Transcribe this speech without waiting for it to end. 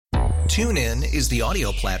TuneIn is the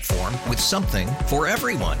audio platform with something for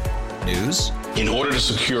everyone. News. In order to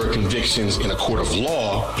secure convictions in a court of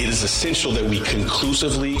law, it is essential that we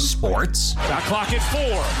conclusively. Sports. Shot clock at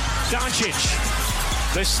 4.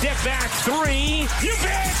 Doncic. The step back 3. You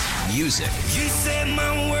bet. Music. You set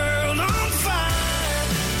my world on fire.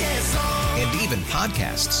 Yes, and even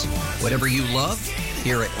podcasts. Whatever you love,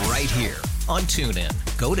 hear it right here on TuneIn.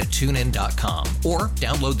 Go to TuneIn.com or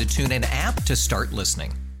download the TuneIn app to start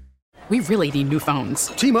listening. We really need new phones.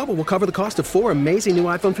 T-Mobile will cover the cost of 4 amazing new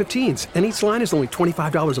iPhone 15s, and each line is only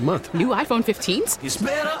 $25 a month. New iPhone 15s? it's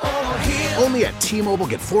better over here. Only at T-Mobile,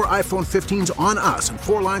 get 4 iPhone 15s on us and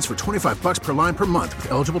 4 lines for $25 per line per month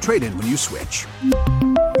with eligible trade-in when you switch.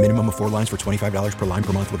 Minimum of 4 lines for $25 per line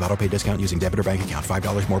per month with autopay discount using debit or bank account.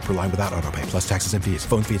 $5 more per line without autopay, plus taxes and fees.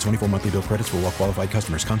 Phone fee at 24 monthly bill credits for well-qualified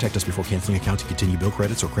customers. Contact us before canceling account to continue bill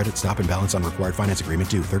credits or credit stop and balance on required finance agreement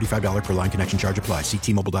due. $35 per line connection charge applies. See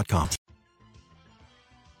T-Mobile.com.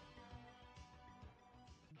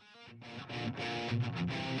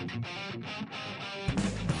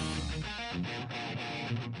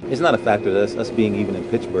 It's not a factor to us being even in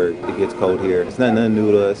Pittsburgh. It gets cold here. It's nothing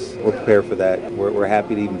new to us. We're prepared for that. We're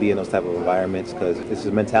happy to even be in those type of environments because it's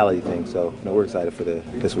a mentality thing. So we're excited for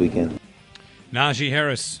this weekend. Najee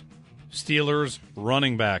Harris, Steelers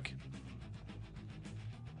running back.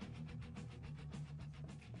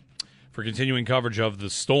 For continuing coverage of the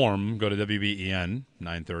Storm, go to WBEN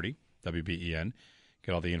 930, WBEN.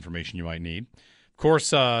 Get all the information you might need. Of course,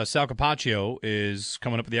 Sal Capaccio is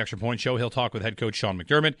coming up with the Extra Point Show. He'll talk with head coach Sean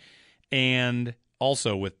McDermott and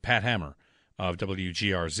also with Pat Hammer of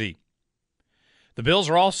WGRZ. The Bills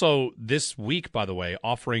are also this week, by the way,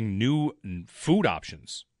 offering new food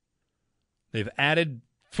options. They've added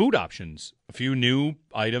food options, a few new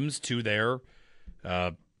items to their,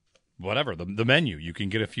 the menu. You can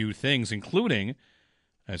get a few things, including,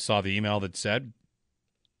 I saw the email that said,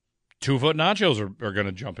 2-foot nachos are going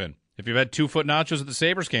to jump in. If you've had 2-foot nachos at the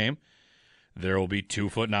Sabres game, there will be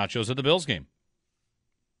 2-foot nachos at the Bills game.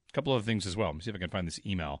 A couple other things as well. Let me see if I can find this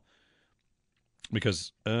email.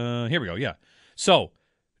 Because, here we go, yeah. So,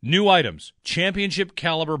 new items. Championship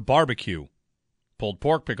caliber barbecue. Pulled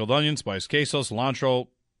pork, pickled onions, spiced queso, cilantro,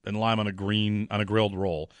 and lime on a grilled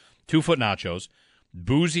roll. 2-foot nachos.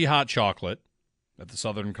 Boozy hot chocolate at the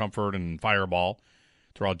Southern Comfort and Fireball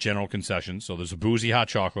throughout general concessions. So there's a boozy hot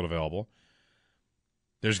chocolate available.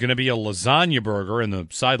 There's going to be a lasagna burger in the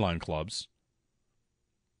sideline clubs.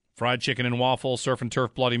 Fried chicken and waffle, surf and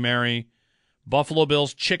turf Bloody Mary, Buffalo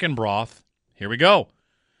Bills chicken broth. Here we go.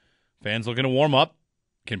 Fans looking to warm up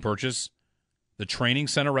can purchase the Training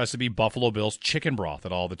Center recipe Buffalo Bills chicken broth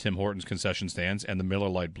at all the Tim Hortons concession stands and the Miller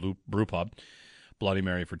Lite Brew Pub. Bloody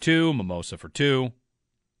Mary for $2, mimosa for $2.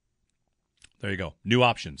 There you go. New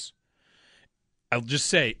options. I'll just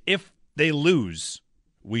say, if they lose,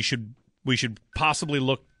 we should possibly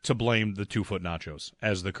look to blame the 2-foot nachos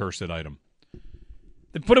as the cursed item.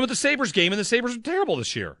 They put them at the Sabres game, and the Sabres are terrible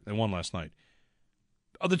this year. They won last night.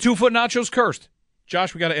 Are the 2-foot nachos cursed?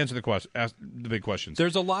 Josh, we got to answer ask the big questions.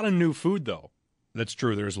 There's a lot of new food, though. That's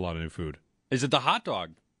true. There is a lot of new food. Is it the hot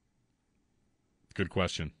dog? Good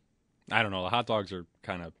question. I don't know. The hot dogs are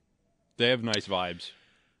they have nice vibes.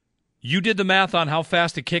 You did the math on how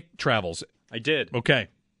fast a kick travels. I did. Okay.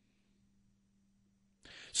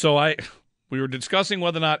 So we were discussing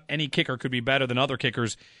whether or not any kicker could be better than other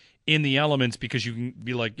kickers in the elements because you can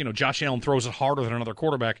be like, Josh Allen throws it harder than another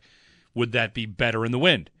quarterback. Would that be better in the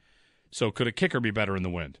wind? So could a kicker be better in the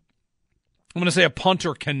wind? I'm going to say a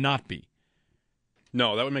punter cannot be.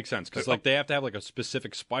 No, that would make sense because they have to have a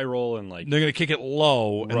specific spiral and they're going to kick it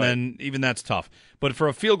low, and then even that's tough. But for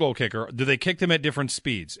a field goal kicker, do they kick them at different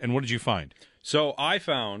speeds? And what did you find? So I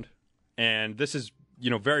found, and this is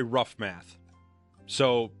very rough math.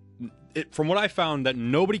 So from what I found, that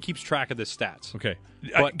nobody keeps track of this stats. Okay,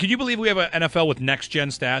 but can you believe we have an NFL with next gen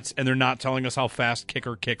stats and they're not telling us how fast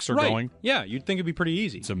kicker kicks are going? Yeah, you'd think it'd be pretty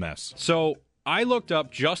easy. It's a mess. So I looked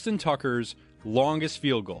up Justin Tucker's longest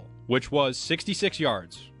field goal, which was 66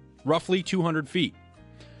 yards, roughly 200 feet.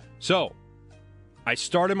 So I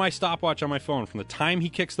started my stopwatch on my phone from the time he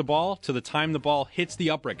kicks the ball to the time the ball hits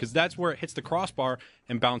the upright, because that's where it hits the crossbar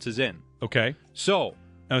and bounces in. Okay. So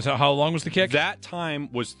how long was the kick? That time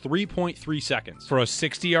was 3.3 seconds. For a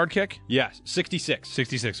 60-yard kick? Yes, 66.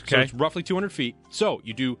 66, okay. So it's roughly 200 feet. So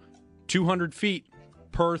you do 200 feet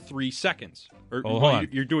per 3 seconds.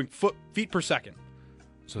 You're doing feet per second.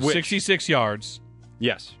 So 66 yards.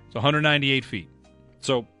 Yes. So 198 feet.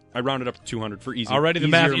 So I rounded up to 200 for easy. Already the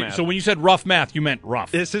math. So when you said rough math, you meant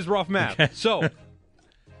rough. This is rough math. Okay. So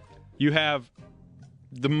you have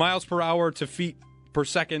the miles per hour to feet per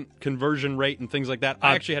second conversion rate and things like that.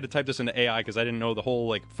 I actually had to type this into AI because I didn't know the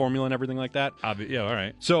whole formula and everything like that. Yeah, all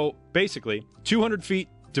right. So basically, 200 feet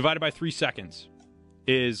divided by 3 seconds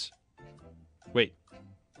is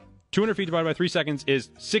 200 feet divided by 3 seconds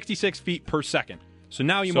is 66 feet per second. So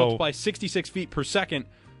now you multiply 66 feet per second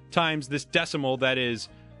times this decimal that is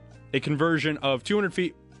a conversion of 200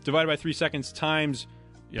 feet divided by 3 seconds times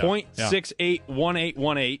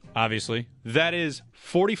 0.681818. Obviously. That is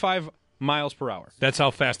 45 miles per hour. That's how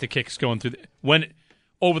fast the kick's going through.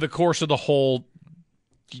 Over the course of the whole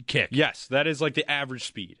kick. Yes, that is like the average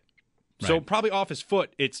speed. Right. So probably off his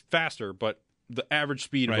foot, it's faster, but the average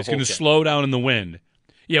speed of the whole It's going to kick. slow down in the wind.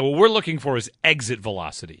 Yeah, what we're looking for is exit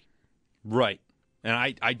velocity. Right.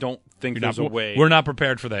 And I don't think there's a way. We're not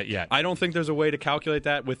prepared for that yet. I don't think there's a way to calculate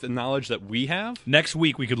that with the knowledge that we have. Next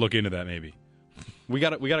week we could look into that maybe. We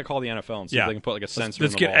got to call the NFL and see if they can put like a sensor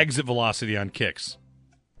Let's in the get ball. exit velocity on kicks.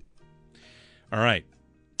 All right.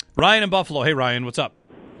 Ryan in Buffalo. Hey, Ryan, what's up?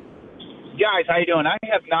 Guys, how you doing? I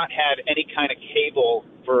have not had any kind of cable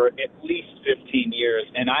for at least 15 years,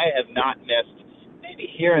 and I have not missed, maybe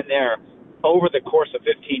here and there, over the course of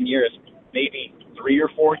 15 years, maybe 3 or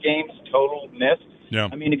 4 games total missed. Yeah.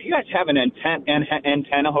 I mean, if you guys have an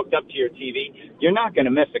antenna hooked up to your TV, you're not going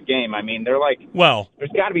to miss a game. I mean, they're like,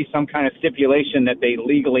 there's got to be some kind of stipulation that they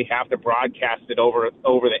legally have to broadcast it over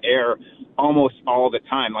the air almost all the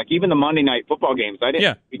time. Like even the Monday night football games, I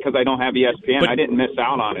didn't because I don't have ESPN. I didn't miss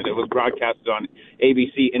out on it. It was broadcasted on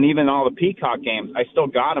ABC, and even all the Peacock games, I still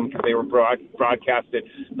got them because they were broadcasted.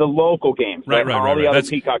 The local games, all the other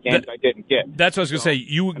Peacock games, I didn't get. That's what I was going to say.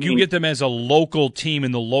 You get them as a local team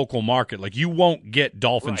in the local market. Like you won't get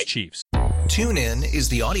Dolphins Chiefs. TuneIn is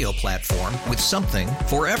the audio platform with something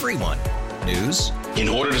for everyone. News. In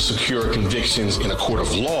order to secure convictions in a court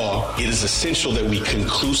of law, it is essential that we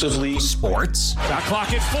conclusively. Sports. Shot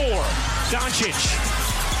clock at 4. Doncic.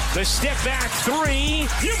 The step back 3.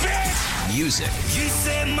 You bet. Music. You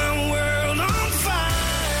set my world on fire.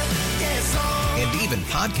 Yes, and even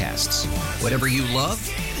podcasts. Whatever you love,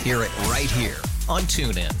 hear it right here on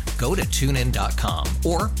TuneIn. Go to TuneIn.com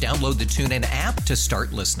or download the TuneIn app to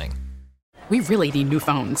start listening. We really need new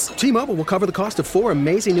phones. T-Mobile will cover the cost of 4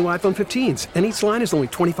 amazing new iPhone 15s, and each line is only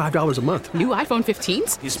 $25 a month. New iPhone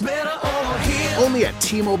 15s? It's better over here. Only at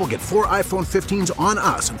T-Mobile, get 4 iPhone 15s on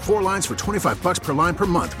us and 4 lines for $25 per line per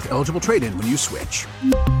month with eligible trade-in when you switch.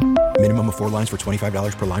 Minimum of 4 lines for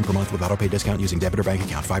 $25 per line per month with autopay discount using debit or bank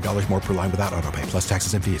account. $5 more per line without autopay, plus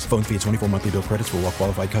taxes and fees. Phone fee at 24 monthly bill credits for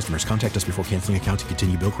well-qualified customers. Contact us before canceling account to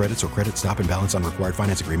continue bill credits or credit stop and balance on required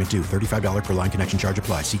finance agreement due. $35 per line connection charge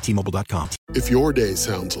applies. See T-Mobile.com. If your day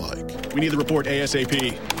sounds like, we need the report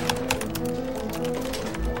ASAP,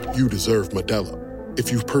 you deserve Modelo.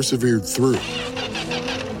 If you've persevered through,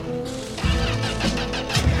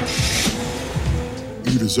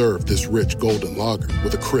 you deserve this rich golden lager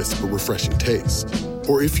with a crisp but refreshing taste.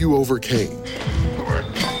 Or if you overcame. 2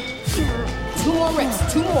 more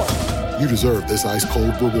reps, 2 more. You deserve this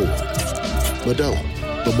ice-cold reward. Modelo,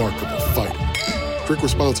 the Remarkable Fighter. Drink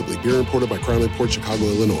responsibly. Beer imported by Crown Imports, Chicago,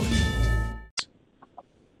 Illinois.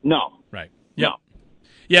 No. Right. Yeah. No.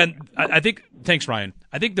 Yeah. And I think. Thanks, Ryan.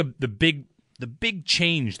 I think the big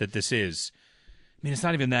change that this is. I mean, it's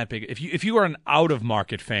not even that big. If you are an out of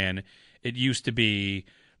market fan, it used to be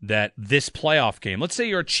that this playoff game. Let's say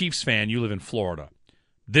you're a Chiefs fan. You live in Florida.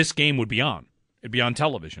 This game would be on. It'd be on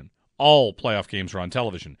television. All playoff games are on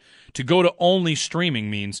television. To go to only streaming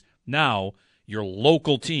means now your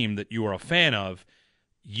local team that you are a fan of,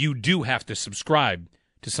 you do have to subscribe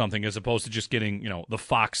to something as opposed to just getting, the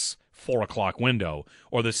Fox 4 o'clock window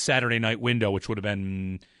or the Saturday night window, which would have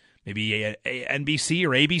been maybe NBC or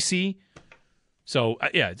ABC. So,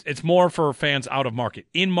 it's more for fans out of market.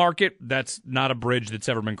 In market, that's not a bridge that's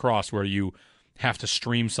ever been crossed where you have to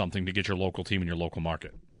stream something to get your local team in your local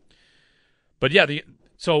market. But,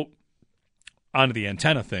 so onto the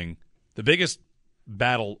antenna thing, the biggest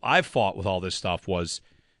battle I've fought with all this stuff was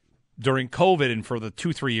during COVID and for the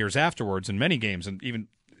 2-3 years afterwards in many games, and even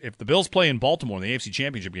if the Bills play in Baltimore in the AFC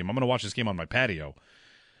Championship game, I'm going to watch this game on my patio,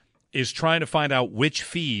 is trying to find out which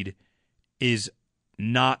feed is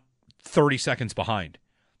not 30 seconds behind.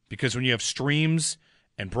 Because when you have streams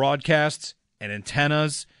and broadcasts and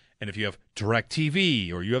antennas, and if you have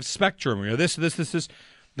DirecTV or you have Spectrum or you have this,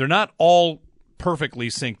 they're not all perfectly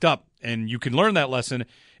synced up. And you can learn that lesson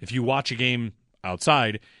if you watch a game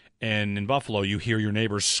outside and in Buffalo you hear your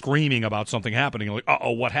neighbors screaming about something happening. Like,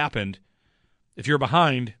 uh-oh, what happened? If you're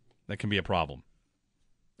behind, that can be a problem.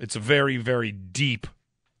 It's a very, very deep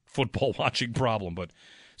football watching problem, but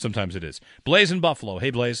sometimes it is. Blaze in Buffalo. Hey,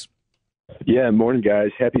 Blaze. Yeah, morning, guys.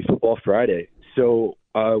 Happy Football Friday. So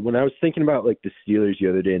When I was thinking about like the Steelers the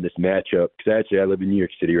other day in this matchup, because I live in New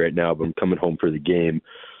York City right now, but I'm coming home for the game.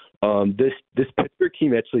 This Pittsburgh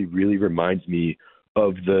team actually really reminds me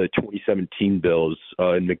of the 2017 Bills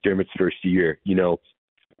in McDermott's first year. You know,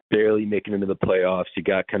 barely making it into the playoffs. You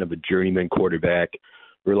got kind of a journeyman quarterback,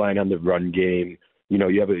 relying on the run game. You know,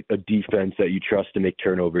 you have a defense that you trust to make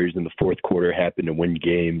turnovers in the fourth quarter happen to win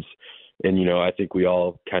games. And, you know, I think we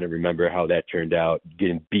all kind of remember how that turned out,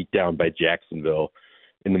 getting beat down by Jacksonville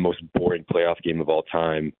in the most boring playoff game of all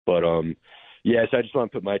time. But, yeah, so I just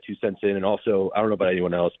want to put my 2 cents in. And also, I don't know about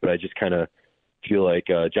anyone else, but I just kind of feel like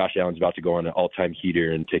Josh Allen's about to go on an all-time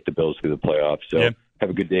heater and take the Bills through the playoffs. So Have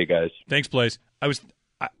a good day, guys. Thanks, Blaze.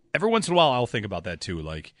 Every once in a while, I'll think about that, too.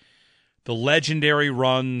 Like, the legendary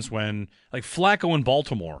runs when, like, Flacco in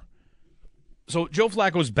Baltimore. So, Joe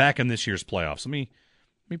Flacco's back in this year's playoffs. Let me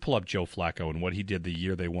pull up Joe Flacco and what he did the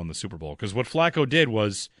year they won the Super Bowl. Because what Flacco did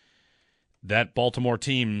was that Baltimore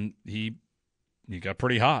team, he got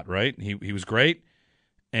pretty hot, right? He was great,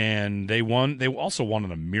 and they won. They also won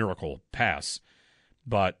on a miracle pass.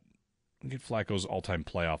 But get Flacco's all-time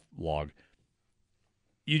playoff log.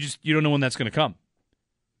 You don't know when that's going to come.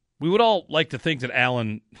 We would all like to think that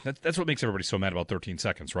Allen, that's what makes everybody so mad about 13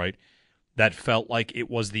 seconds, right? That felt like it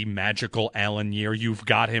was the magical Allen year. You've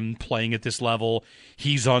got him playing at this level.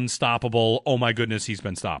 He's unstoppable. Oh, my goodness, he's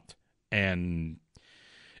been stopped. And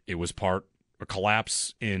it was part a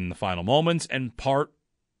collapse in the final moments and part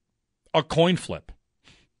a coin flip.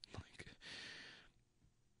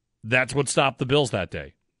 That's what stopped the Bills that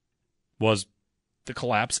day, was the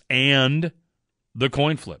collapse and the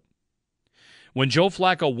coin flip. When Joe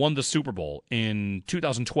Flacco won the Super Bowl in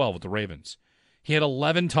 2012 with the Ravens, he had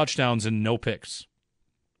 11 touchdowns and no picks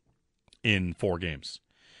in 4 games.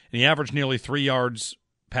 And he averaged nearly 3 yards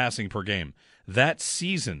passing per game. That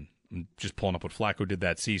season, I'm just pulling up what Flacco did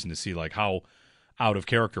that season to see like how out of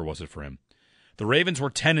character was it for him. The Ravens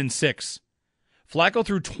were 10-6. Flacco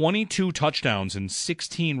threw 22 touchdowns in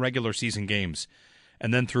 16 regular season games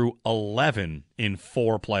and then threw 11 in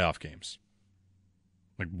 4 playoff games.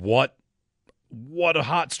 Like, what a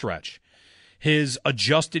hot stretch. His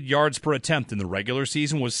adjusted yards per attempt in the regular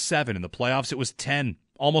season was 7. In the playoffs, it was 10,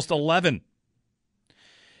 almost 11.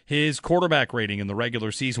 His quarterback rating in the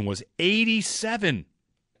regular season was 87.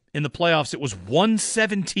 In the playoffs, it was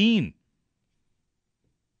 117.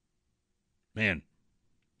 Man,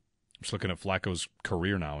 I'm just looking at Flacco's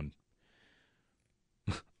career now, and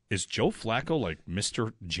is Joe Flacco like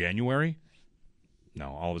Mr. January? No,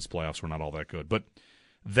 all of his playoffs were not all that good. But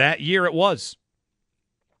that year it was.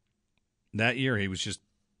 That year he was just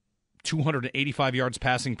 285 yards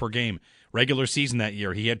passing per game. Regular season that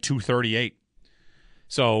year, he had 238.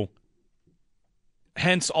 So,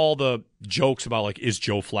 hence all the jokes about, like, is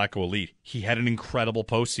Joe Flacco elite? He had an incredible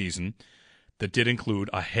postseason that did include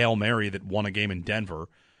a Hail Mary that won a game in Denver.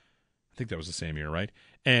 I think that was the same year, right?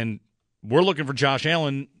 And we're looking for Josh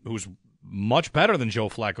Allen, who's much better than Joe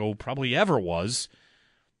Flacco probably ever was.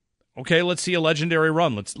 Okay, let's see a legendary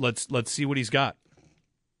run. Let's see what he's got.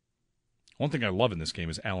 One thing I love in this game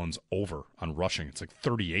is Allen's over on rushing. It's like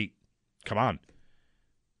 38. Come on.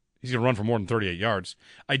 He's going to run for more than 38 yards.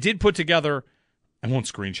 I did put together, I won't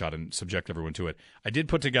screenshot and subject everyone to it. I did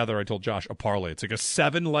put together, I told Josh, a parlay. It's like a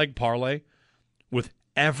 7-leg parlay with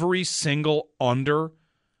every single under,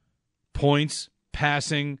 points,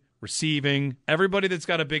 passing, receiving. Everybody that's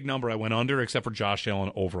got a big number, I went under, except for Josh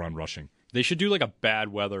Allen over on rushing. They should do like a bad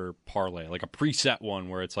weather parlay, like a preset one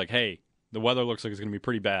where it's like, hey, the weather looks like it's going to be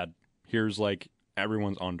pretty bad. Here's like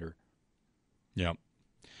everyone's under. Yeah.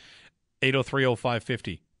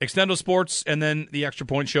 803-0550. Extendo Sports and then the Extra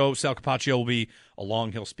Point Show. Sal Capaccio will be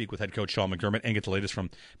along. He'll speak with head coach Sean McDermott and get the latest from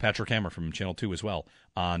Patrick Hammer from Channel 2 as well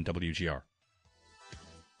on WGR.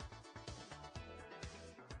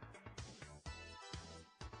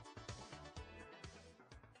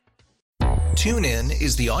 TuneIn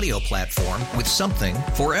is the audio platform with something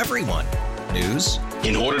for everyone. News.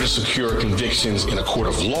 In order to secure convictions in a court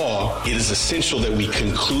of law, it is essential that we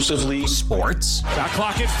conclusively. Sports. Got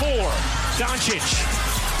clock at 4.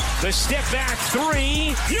 Doncic. The step back 3.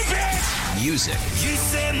 You bet. Music. You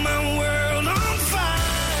set my world on fire.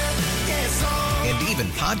 Yes, and even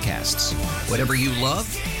podcasts. Whatever you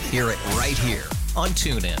love, hear it right here on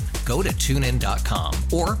TuneIn. Go to TuneIn.com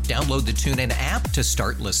or download the TuneIn app to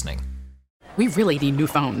start listening. We really need new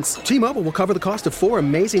phones. T-Mobile will cover the cost of 4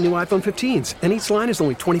 amazing new iPhone 15s, and each line is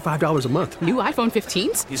only $25 a month. New iPhone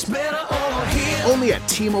 15s? It's better over here. Only at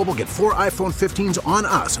T-Mobile, get 4 iPhone 15s on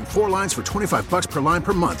us and 4 lines for $25 per line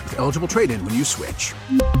per month with eligible trade-in when you switch.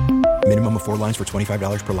 Minimum of 4 lines for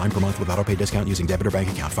 $25 per line per month with autopay discount using debit or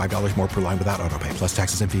bank account. $5 more per line without autopay, plus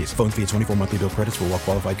taxes and fees. Phone fee at 24 monthly bill credits for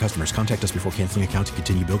well-qualified customers. Contact us before canceling account to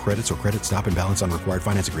continue bill credits or credit stop and balance on required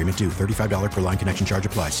finance agreement due. $35 per line connection charge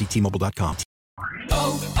applies. See T-Mobile.com.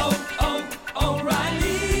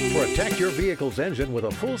 O'Reilly. Protect your vehicle's engine with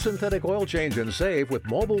a full synthetic oil change and save with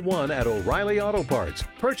Mobil 1 at O'Reilly Auto Parts.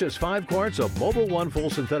 Purchase 5 quarts of Mobil 1 full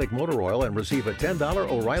synthetic motor oil and receive a $10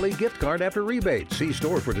 O'Reilly gift card after rebate. See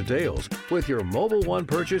store for details. With your Mobil 1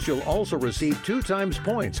 purchase, you'll also receive 2 times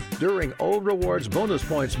points during O Rewards Bonus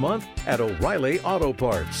Points Month at O'Reilly Auto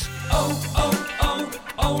Parts.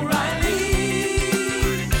 O'Reilly